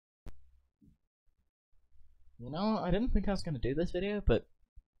You know, I didn't think I was gonna do this video, but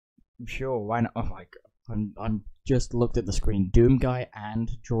I'm sure, why not? Oh my god, I'm just looked at the screen. Doom Guy and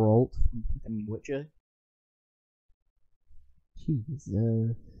Geralt from Witcher.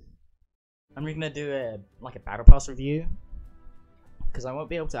 Jesus. I'm gonna do a battle pass review because I won't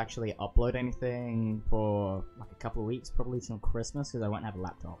be able to actually upload anything for like a couple of weeks, probably till Christmas, because I won't have a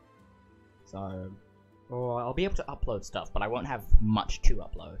laptop. So, or I'll be able to upload stuff, but I won't have much to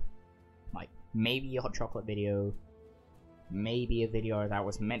upload. Like maybe a hot chocolate video, maybe a video that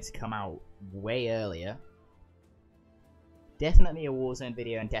was meant to come out way earlier. Definitely a Warzone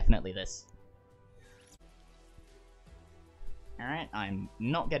video, and definitely this. Alright, I'm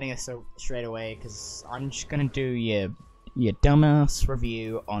not getting this straight away because I'm just gonna do your dumbass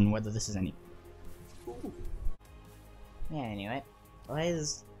review on whether this is any. Ooh. Yeah, anyway,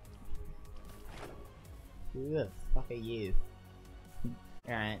 let's. Who the fuck are you?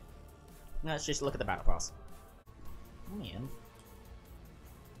 Alright, let's just look at the battle pass. Man,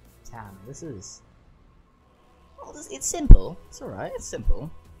 damn, this is. Well, it's simple. It's alright. It's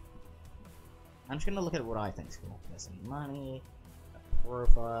simple. I'm just gonna look at what I think is cool. There's some money, a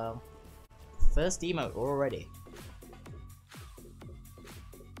profile, first emote already.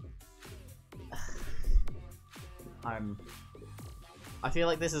 I feel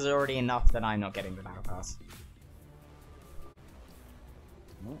like this is already enough that I'm not getting the battle pass.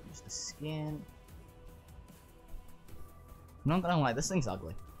 Oh, just a skin. I'm not gonna lie, this thing's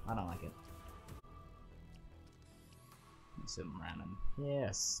ugly. I don't like it. Some random. Yeah,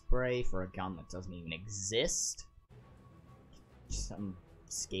 spray for a gun that doesn't even exist. Some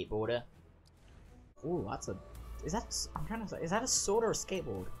skateboarder. Ooh, that's a. Is that? I'm trying to say. Is that a sword or a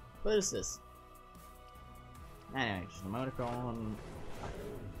skateboard? What is this? Anyway, just an emoticon.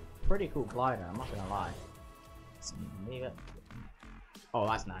 Pretty cool glider. I'm not gonna lie. Leave it. Oh,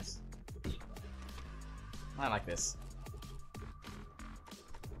 that's nice. I like this.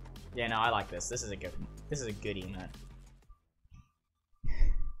 Yeah, no, I like this. This is a good. This is a good emote.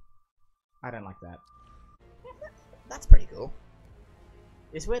 I don't like that. That's pretty cool.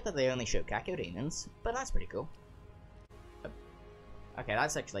 It's weird that they only show Kako demons, but that's pretty cool. Okay,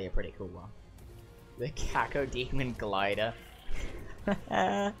 that's actually a pretty cool one. The Kako demon glider.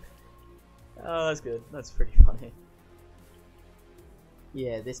 Oh, that's good. That's pretty funny.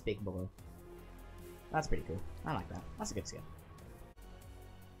 Yeah, this big boy. That's pretty cool. I like that. That's a good skin.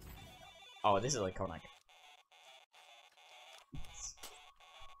 Oh, this is iconic.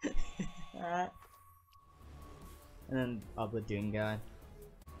 Alright. And then other Doom guy.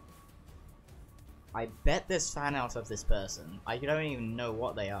 I bet there's fan art of this person. I don't even know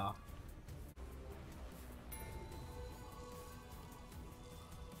what they are.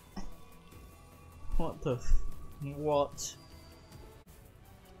 What the f- What?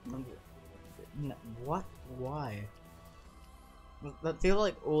 What? Why? I feel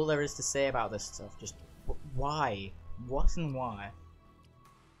like all there is to say about this stuff, just why? What and why?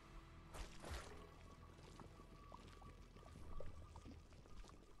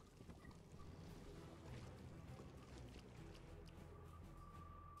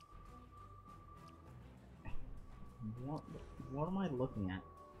 What am I looking at?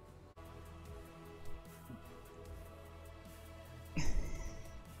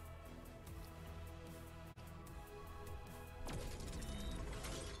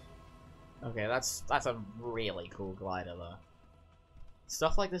 Okay, that's a really cool glider though.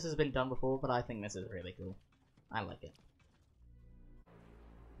 Stuff like this has been done before, but I think this is really cool. I like it.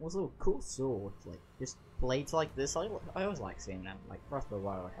 Also, cool swords, like just blades like this. I always like seeing them. Like Breath of the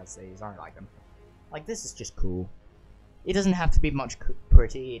Wild has these. I like them. Like this is just cool. It doesn't have to be much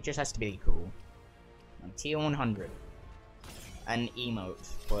pretty. It just has to be cool. Like, tier 100. An emote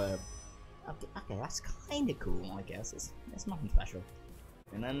for. Okay, that's kind of cool. I guess it's nothing special.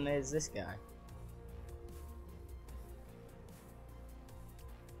 And then there's this guy.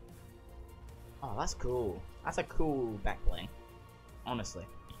 Oh, that's cool. That's a cool backbling. Honestly.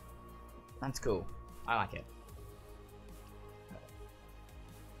 That's cool. I like it.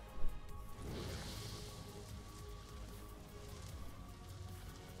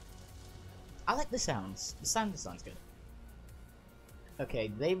 I like the sounds. The sound sounds good.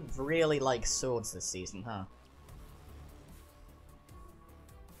 Okay, they really like swords this season, huh?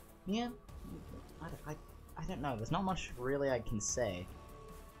 Yeah. I don't know. There's not much really I can say.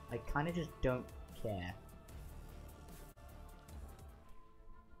 I kind of just don't care.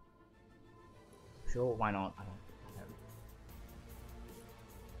 Sure, why not? I don't.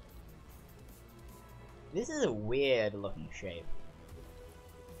 This is a weird looking shape.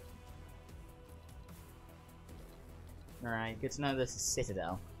 Alright, good to know this is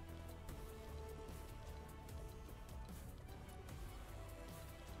Citadel.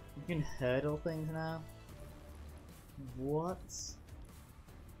 You can hurdle things now? What?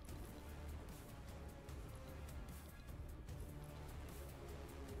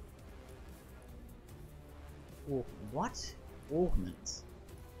 What? Augment?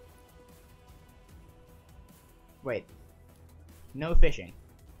 Wait. No fishing.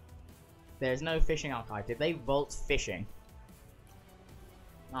 There's no fishing archive. Did they vault fishing?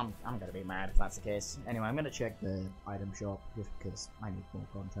 I'm gonna be mad if that's the case. Anyway, I'm gonna check the item shop just because I need more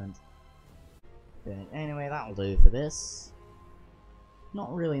content. But anyway, that'll do for this.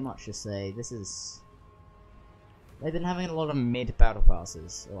 Not really much to say. This is... They've been having a lot of mid battle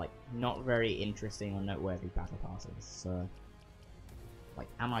passes, or, like, not very interesting or noteworthy battle passes, so... Like,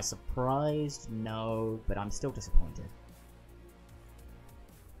 am I surprised? No, but I'm still disappointed.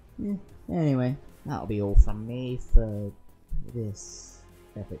 Yeah, anyway, that'll be all from me for this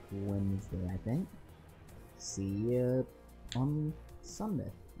Epic Wednesday, I think. See you on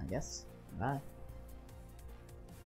Sunday, I guess. Bye.